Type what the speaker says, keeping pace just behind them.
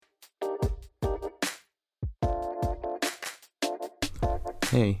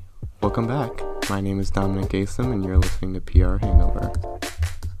Hey, welcome back. My name is Dominic Asim, and you're listening to PR Hangover.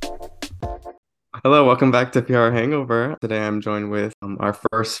 Hello, welcome back to PR Hangover. Today I'm joined with our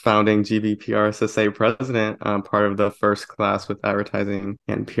first founding GVPRSSA president, part of the first class with advertising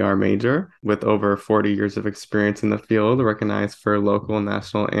and PR major, with over 40 years of experience in the field, recognized for local,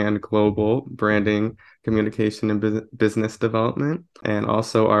 national, and global branding, communication, and business development. And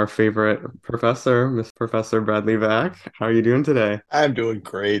also our favorite professor, Miss Professor Bradley Vack. How are you doing today? I'm doing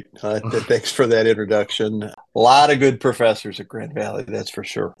great. Thanks for that introduction. A lot of good professors at Grand Valley, that's for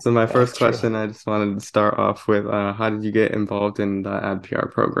sure. So my first That's true. question, I just wanted to start off with, how did you get involved in the ad PR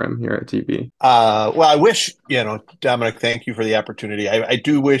program here at GB? Well, I wish, Dominic, thank you for the opportunity. I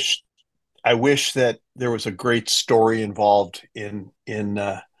wish that there was a great story involved in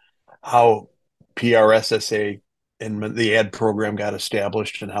how PRSSA and the ad program got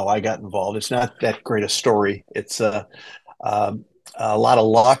established and how I got involved. It's not that great a story. It's um, a lot of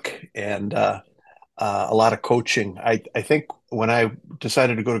luck and a lot of coaching. I think when I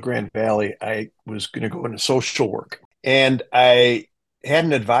decided to go to Grand Valley, I was going to go into social work. And I had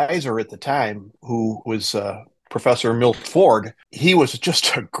an advisor at the time who was Professor Milt Ford. He was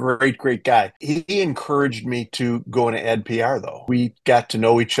just a great, great guy. He encouraged me to go into ad PR, though. We got to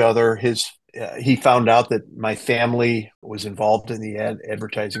know each other. He found out that my family was involved in the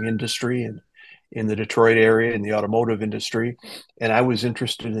advertising industry and in the Detroit area in the automotive industry, and I was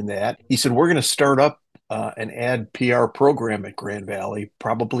interested in that. He said, "We're going to start up an ad PR program at Grand Valley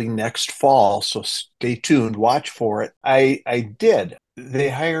probably next fall, so stay tuned, watch for it." I did. They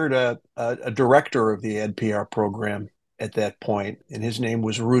hired a director of the ad PR program at that point, and his name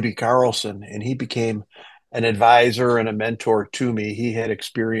was Rudy Carlson, and he became an advisor and a mentor to me. He had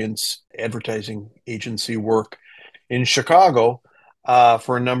experience advertising agency work in Chicago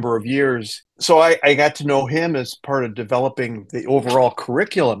for a number of years. So I got to know him as part of developing the overall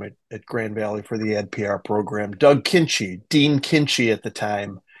curriculum at Grand Valley for the Ad PR program. Doug Kinchy, Dean Kinchy at the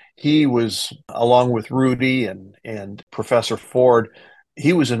time, he was, along with Rudy and Professor Ford,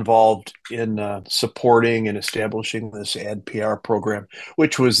 he was involved in supporting and establishing this ad PR program,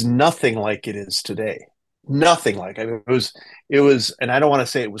 which was nothing like it is today. Nothing like it. It was, and I don't want to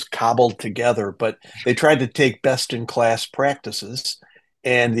say it was cobbled together, but they tried to take best in class practices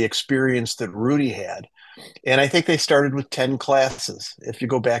and the experience that Rudy had. And I think they started with 10 classes. If you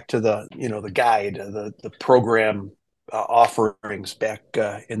go back to the guide, the program offerings back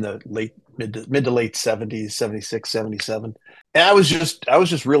in the mid to late 70s, 76, 77. And I was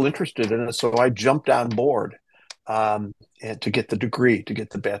just real interested in it. So I jumped on board and to get the degree, to get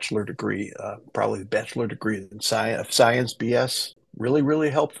the bachelor degree, probably the bachelor degree in science, BS, really,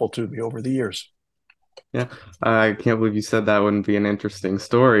 really helpful to me over the years. Yeah, I can't believe you said that wouldn't be an interesting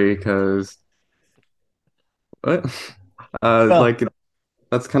story because what? Well, Like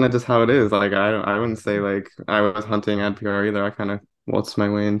that's kind of just how it is. Like I wouldn't say like I was hunting ad PR either. I kind of waltzed my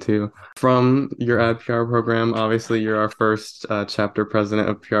way into from your ad PR program. Obviously, you're our first chapter president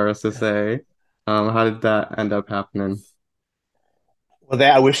of PRSSA. How did that end up happening? well,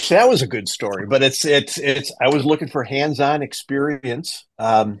 that I wish that was a good story, but it's. I was looking for hands-on experience.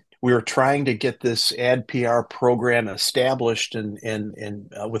 We were trying to get this ad PR program established and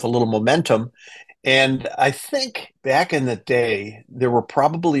with a little momentum. And I think back in the day, there were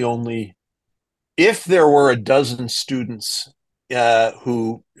probably only, if there were a dozen students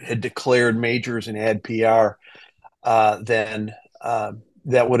who had declared majors in ad PR, then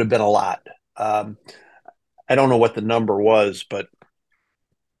that would have been a lot. Um, I don't know what the number was, but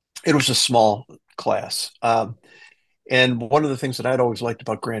it was a small class. And one of the things that I'd always liked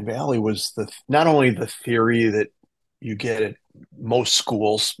about Grand Valley was the not only the theory that you get at most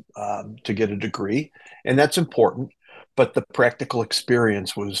schools to get a degree, and that's important, but the practical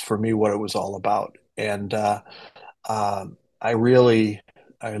experience was for me what it was all about. And I really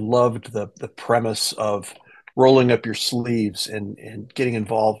I loved the premise of rolling up your sleeves and getting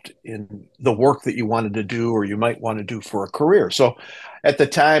involved in the work that you wanted to do or you might want to do for a career. So at the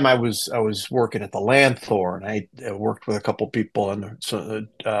time I was working at the Lanthor and I worked with a couple people on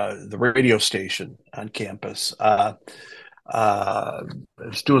the radio station on campus. I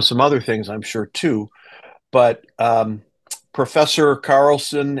was doing some other things I'm sure too, but Professor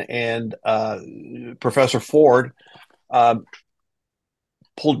Carlson and Professor Ford um,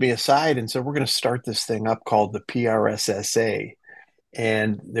 pulled me aside and said, "We're going to start this thing up called the PRSSA."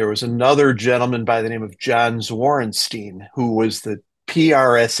 And there was another gentleman by the name of John Zwarenstein, who was the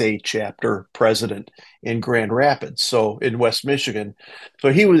PRSA chapter president in Grand Rapids, so in West Michigan.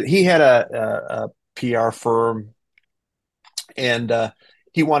 So he had a PR firm, and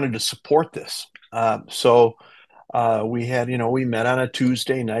he wanted to support this. So We met on a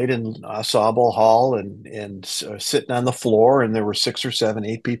Tuesday night in Sawball Hall and sitting on the floor, and there were six or seven,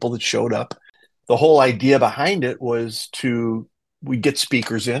 eight people that showed up. The whole idea behind it was we get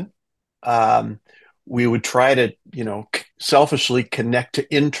speakers in. Um, we would try to, selfishly connect to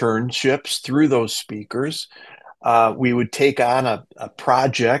internships through those speakers. We would take on a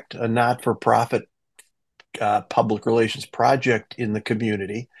project, a not-for-profit public relations project in the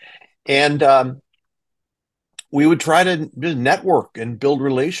community, and we would try to network and build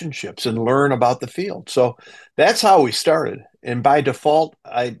relationships and learn about the field. So that's how we started. And by default,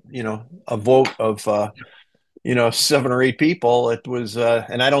 a vote of seven or eight people. It was,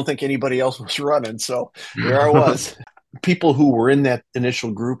 and I don't think anybody else was running. So there I was. People who were in that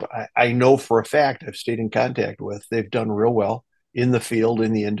initial group, I know for a fact I've stayed in contact with. They've done real well in the field,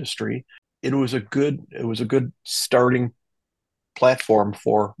 in the industry. It was a good starting platform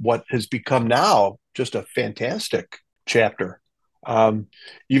for what has become now just a fantastic chapter. Um,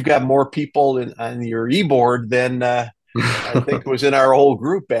 you've got more people on your e-board than I think was in our whole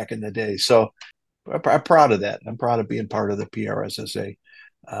group back in the day. So I'm proud of that. I'm proud of being part of the PRSSA.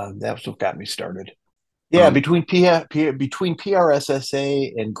 That's what got me started. Yeah, Um, between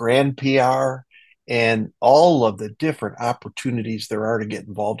PRSSA and Grand PR and all of the different opportunities there are to get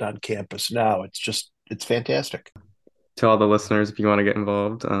involved on campus now, it's fantastic. to all the listeners, if you want to get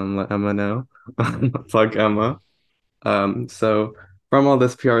involved, let Emma know. Plug Emma. So from all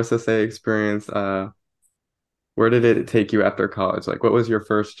this PRSSA experience, where did it take you after college? Like, what was your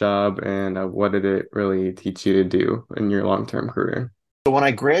first job, and what did it really teach you to do in your long-term career? So when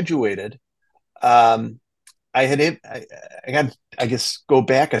I graduated, um, I got I guess go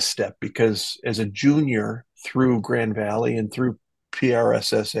back a step because as a junior through Grand Valley and through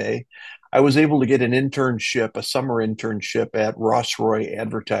PRSSA, I was able to get an internship, a summer internship at Ross Roy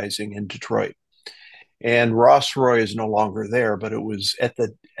Advertising in Detroit. And Ross Roy is no longer there, but it was at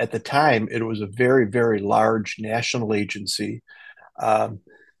the time it was a very very large national agency. Um,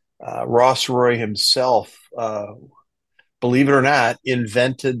 Ross Roy himself, believe it or not,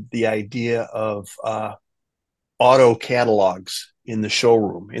 invented the idea of auto catalogs in the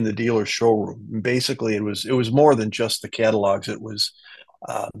showroom, in the dealer's showroom. And basically, it was more than just the catalogs. It was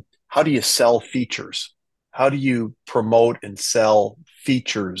how do you sell features? How do you promote and sell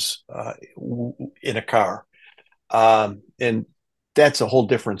features in a car? And that's a whole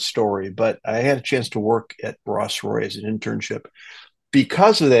different story. But I had a chance to work at Ross Roy as an internship.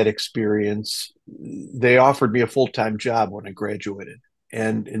 Because of that experience, they offered me a full time job when I graduated,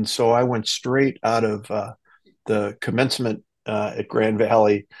 and so I went straight out of the commencement at Grand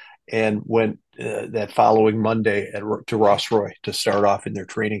Valley and went that following Monday to Ross Roy to start off in their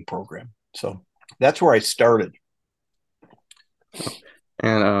training program. So that's where I started.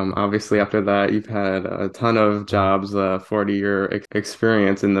 And obviously, after that, you've had a ton of jobs, 40-year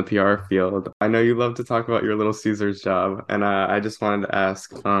experience in the PR field. I know you love to talk about your Little Caesars job, and I just wanted to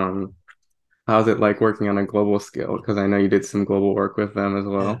ask, how's it like working on a global scale? Because I know you did some global work with them as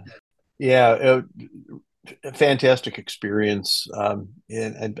Yeah, well. yeah, a fantastic experience.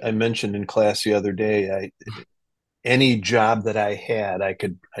 And I mentioned in class the other day, any job that I had, I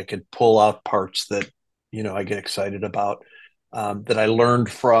could pull out parts that I get excited about, that I learned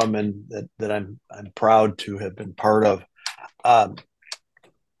from, and that I'm proud to have been part of. Um,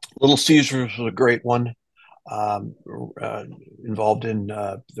 Little Caesars was a great one. Um, uh, Involved in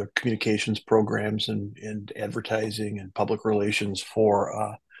the communications programs and advertising and public relations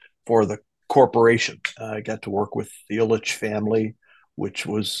for the corporation. I got to work with the Illich family, which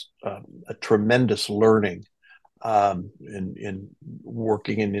was a tremendous learning in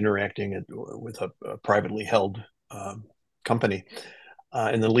working and interacting with a privately held company,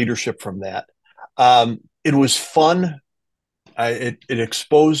 and the leadership from that. It was fun. It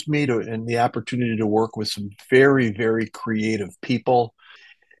exposed me to and the opportunity to work with some very very creative people.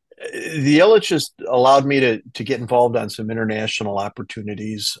 The Illich just allowed me to get involved on some international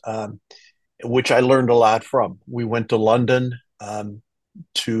opportunities, which I learned a lot from. We went to London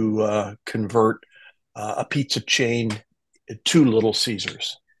to convert a pizza chain to Little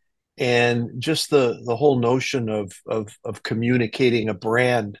Caesars, and just the whole notion of communicating a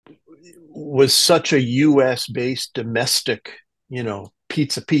brand was such a U.S. based domestic,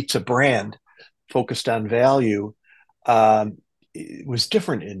 pizza brand focused on value. It was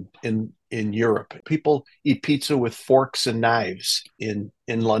different in Europe. People eat pizza with forks and knives in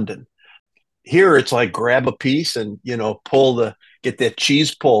London. Here it's like grab a piece and pull the get that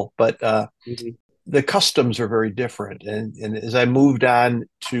cheese pull, but Mhm. the customs are very different. And as I moved on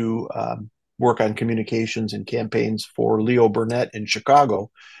to work on communications and campaigns for Leo Burnett in Chicago,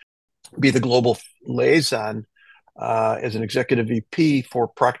 be the global liaison, as an executive VP for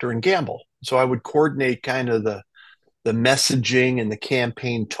Procter and Gamble. So I would coordinate kind of the messaging and the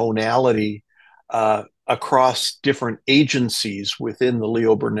campaign tonality across different agencies within the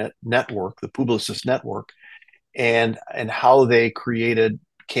Leo Burnett network, the Publicis network, and how they created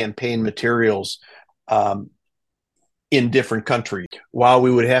campaign materials um, in different countries. While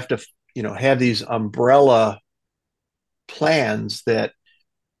we would have to, have these umbrella plans that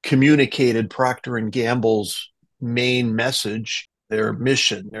communicated Procter and Gamble's main message, their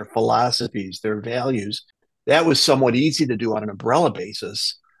mission, their philosophies, their values. That was somewhat easy to do on an umbrella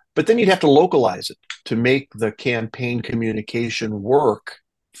basis, but then you'd have to localize it to make the campaign communication work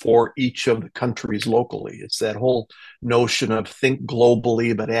for each of the countries locally. It's that whole notion of think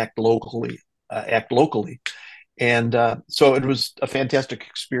globally but act locally, And so it was a fantastic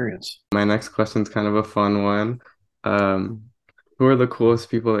experience. My next question is kind of a fun one. Um, who are the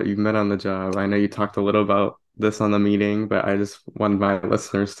coolest people that you've met on the job? I know you talked a little about this on the meeting, but I just want my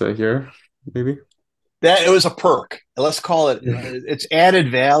listeners to hear, maybe. That it was a perk. Let's call it. It's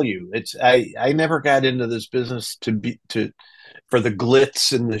added value. I never got into this business to be to for the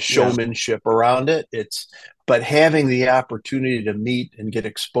glitz and the Yeah. showmanship around it. But having the opportunity to meet and get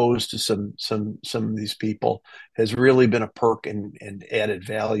exposed to some of these people has really been a perk and added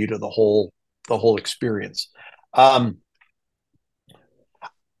value to the whole experience. Um,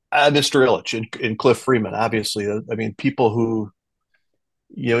 Mr. Illich and Cliff Freeman, obviously. I mean, people who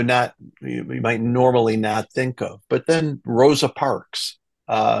not you might normally not think of. But then Rosa Parks.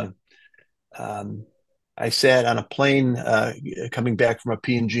 Uh, um, I sat on a plane coming back from a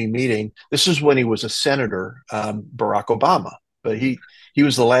P&G meeting. This is when he was a senator, Barack Obama. But he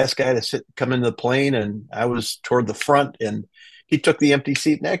was the last guy to come into the plane, and I was toward the front, and he took the empty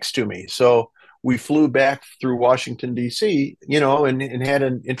seat next to me. So we flew back through Washington D.C., and had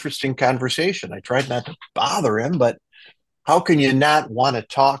an interesting conversation. I tried not to bother him, but how can you not want to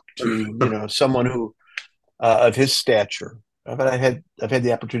talk to someone who of his stature? But I've had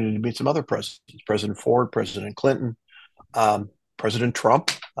the opportunity to meet some other presidents: President Ford, President Clinton, President Trump,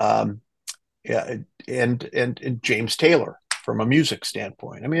 yeah, and James Taylor from a music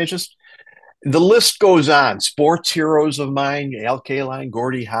standpoint. I mean, it's just the list goes on. Sports heroes of mine: Al Kaline,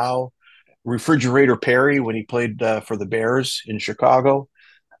 Gordie Howe, Refrigerator Perry when he played for the Bears in Chicago.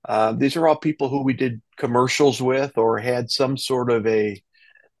 These are all people who we did commercials with or had some sort of a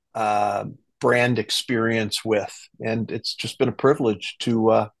uh, brand experience with, and it's just been a privilege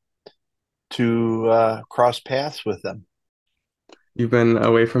to cross paths with them. You've been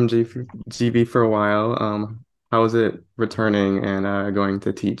away from GB for a while. How is it returning and going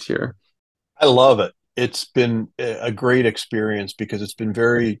to teach here? I love it. It's been a great experience because it's been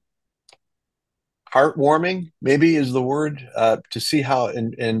very heartwarming. Maybe is the word to see how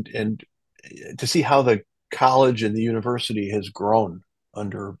and to see how the college and the university has grown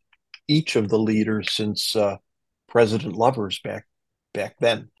under each of the leaders since President Lovers back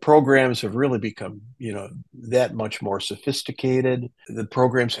then. Programs have really become, that much more sophisticated. The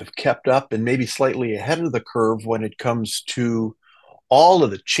programs have kept up and maybe slightly ahead of the curve when it comes to all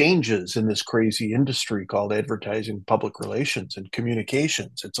of the changes in this crazy industry called advertising, public relations, and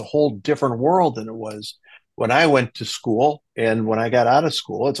communications. It's a whole different world than it was when I went to school and when I got out of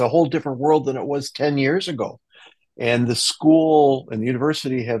school. It's a whole different world than it was 10 years ago. And the school and the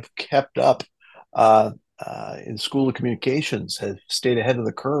university have kept up in School of Communications, have stayed ahead of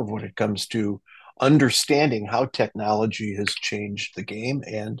the curve when it comes to understanding how technology has changed the game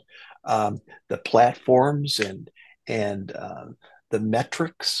and the platforms and the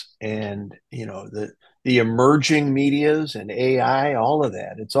metrics and the emerging medias and AI, all of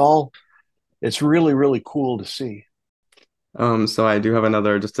that. It's really really cool to see. So I do have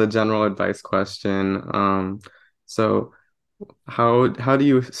another, just a general advice question. So how do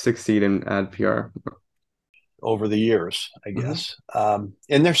you succeed in ad PR? Over the years, I Hmm. guess.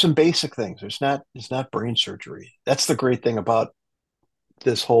 And there's some basic things. It's not brain surgery. That's the great thing about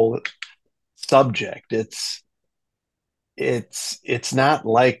this whole subject. It's not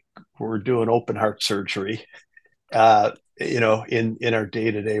like we're doing open heart surgery, in our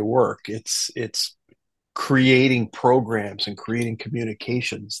day to day work. It's creating programs and creating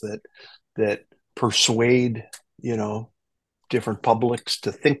communications that persuade different publics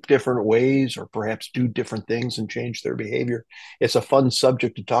to think different ways or perhaps do different things and change their behavior. It's a fun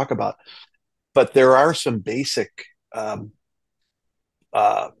subject to talk about, but there are some basic um,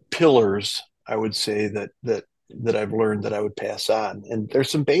 pillars, I would say that I've learned that I would pass on, and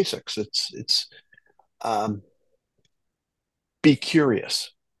there's some basics. It's um, be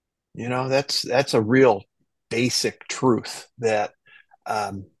curious. That's a real basic truth that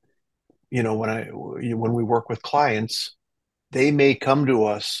um, when we work with clients, they may come to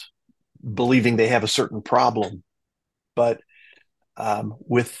us believing they have a certain problem, but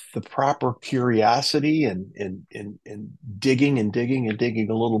with the proper curiosity and digging and digging and digging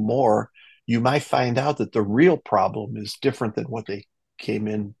a little more, you might find out that the real problem is different than what they came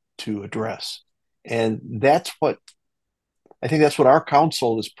in to address. And that's what our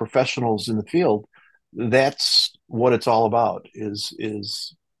counsel as professionals in the field, that's what it's all about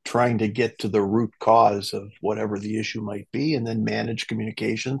is trying to get to the root cause of whatever the issue might be and then manage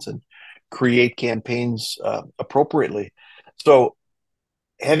communications and create campaigns appropriately. So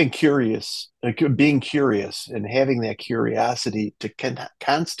being curious and having that curiosity to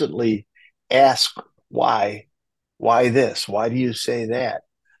constantly ask why this, why do you say that,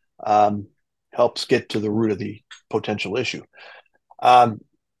 um, helps get to the root of the potential issue. Um,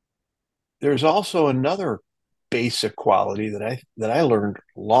 there's also another basic quality that I learned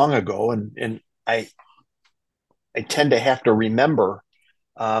long ago, and I tend to have to remember,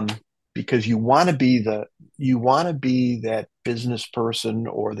 um, because you want to be that business person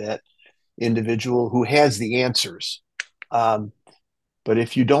or that individual who has the answers. Um, but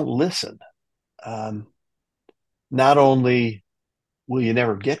if you don't listen, um, not only will you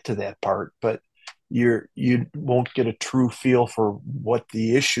never get to that part, but you won't get a true feel for what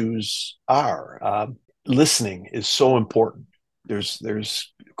the issues are. Listening is so important.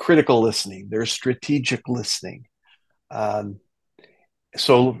 There's critical listening. There's strategic listening. Um,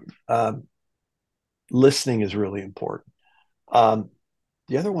 so listening is really important. Um,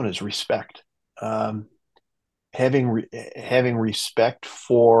 the other one is respect. Um, having respect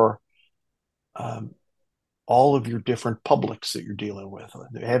for um, all of your different publics that you're dealing with,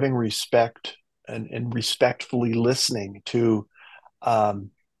 having respect and respectfully listening to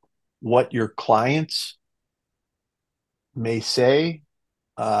um, what your clients may say,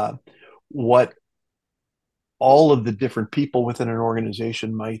 uh, what all of the different people within an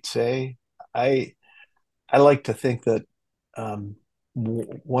organization might say. I I like to think that um,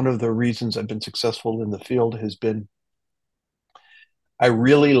 one of the reasons I've been successful in the field has been I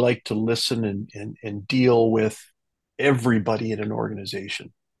really like to listen and deal with everybody in an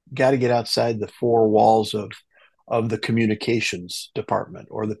organization. Got to get outside the four walls of the communications department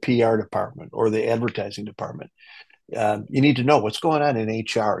or the PR department or the advertising department. You need to know what's going on in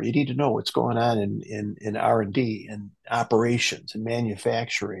HR. You need to know what's going on in R&D and operations and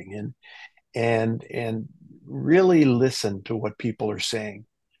manufacturing and really listen to what people are saying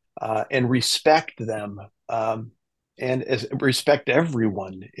and respect them, and respect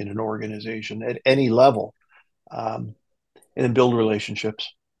everyone in an organization at any level, um, and then build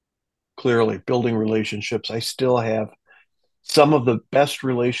relationships. Clearly, building relationships. I still have some of the best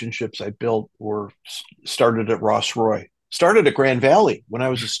relationships I built were started at Ross Roy, started at Grand Valley when I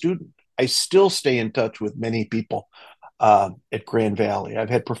was a student. I still stay in touch with many people at Grand Valley. I've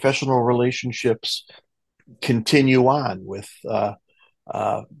had professional relationships continue on with uh,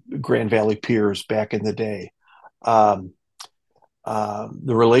 Grand Valley peers back in the day. Um,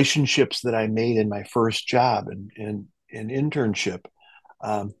 the relationships that I made in my first job and internship,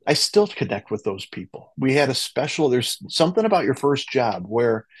 I still connect with those people. There's something about your first job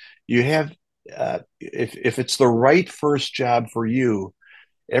where you have, if it's the right first job for you,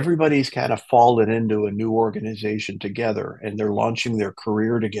 everybody's kind of fallen into a new organization together and they're launching their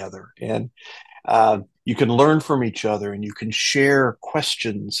career together. And you can learn from each other and you can share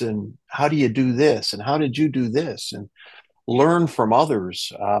questions and how do you do this and how did you do this and learn from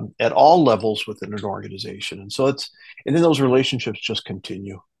others at all levels within an organization. And then those relationships just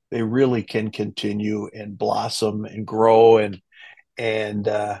continue. They really can continue and blossom and grow and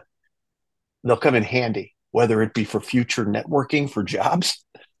they'll come in handy, whether it be for future networking for jobs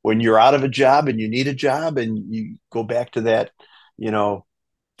when you're out of a job and you need a job and you go back to that, you know,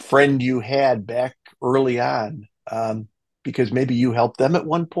 friend you had back early on, because maybe you helped them at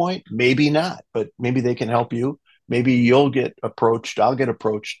one point, maybe not, but maybe they can help you. Maybe you'll get approached. I'll get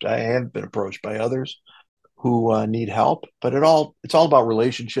approached. I have been approached by others who need help. But it's all about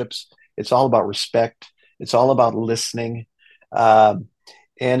relationships. It's all about respect. It's all about listening, um,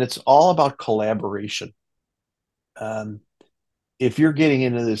 and it's all about collaboration. Um, if you're getting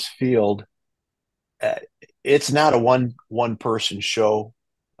into this field, uh, it's not a one person show,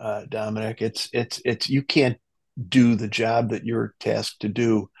 Dominic. It's you can't do the job that you're tasked to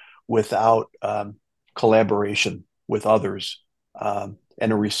do without collaboration with others, and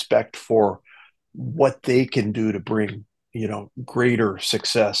a respect for what they can do to bring greater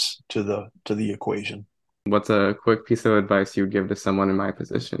success to the equation. What's a quick piece of advice you would give to someone in my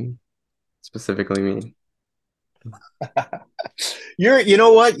position, specifically me? You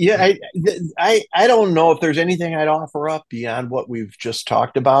know what? Yeah, I don't know if there's anything I'd offer up beyond what we've just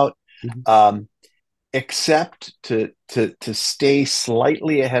talked about, Mhm. um, except to stay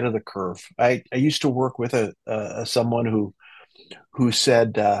slightly ahead of the curve. I used to work with a someone who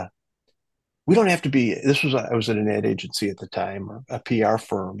said we don't have to be. This was I was at an ad agency at the time, or a PR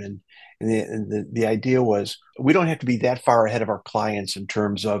firm, and the idea was we don't have to be that far ahead of our clients in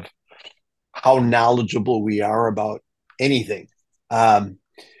terms of how knowledgeable we are about anything. Um,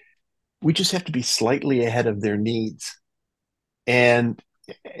 we just have to be slightly ahead of their needs. And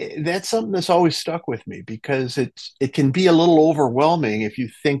that's something that's always stuck with me because it can be a little overwhelming if you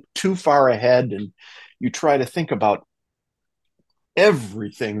think too far ahead and you try to think about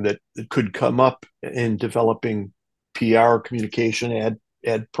everything that could come up in developing PR communication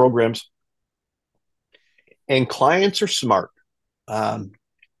ad programs. And clients are smart. Um,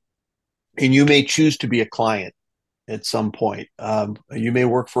 and you may choose to be a client at some point. You may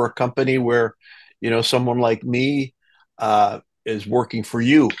work for a company where, someone like me is working for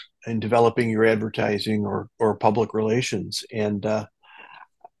you and developing your advertising or public relations. And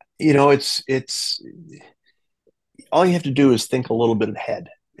it's all you have to do is think a little bit ahead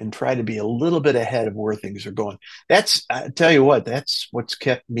and try to be a little bit ahead of where things are going. That's I tell you what, that's what's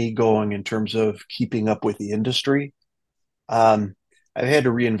kept me going in terms of keeping up with the industry. Um, I've had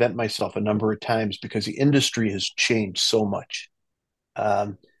to reinvent myself a number of times because the industry has changed so much.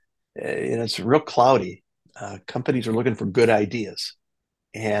 Um, it's real cloudy. Companies are looking for good ideas,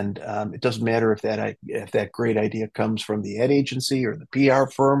 and it doesn't matter if that great idea comes from the ad agency or the PR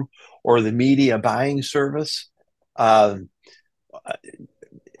firm or the media buying service. Um,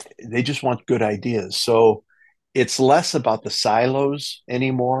 they just want good ideas. So it's less about the silos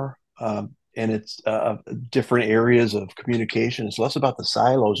anymore, and it's different areas of communication. It's less about the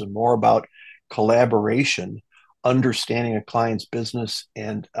silos and more about collaboration, understanding a client's business,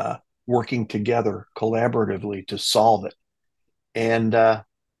 and working together collaboratively to solve it. And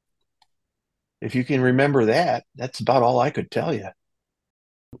if you can remember that, that's about all I could tell you.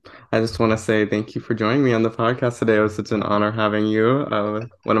 I just want to say thank you for joining me on the podcast today. It was such an honor having you,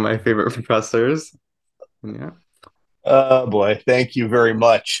 one of my favorite professors. And yeah, Oh boy, thank you very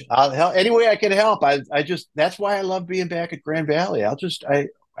much. I'll help any way I can help. I just that's why I love being back at Grand Valley. I just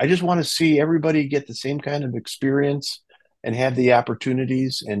want to see everybody get the same kind of experience and have the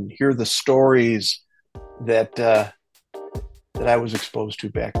opportunities and hear the stories that I was exposed to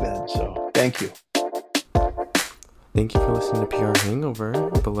back then. So thank you. thank you for listening to PR Hangover.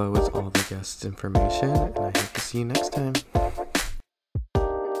 Below is all the guests' information, and I hope to see you next time.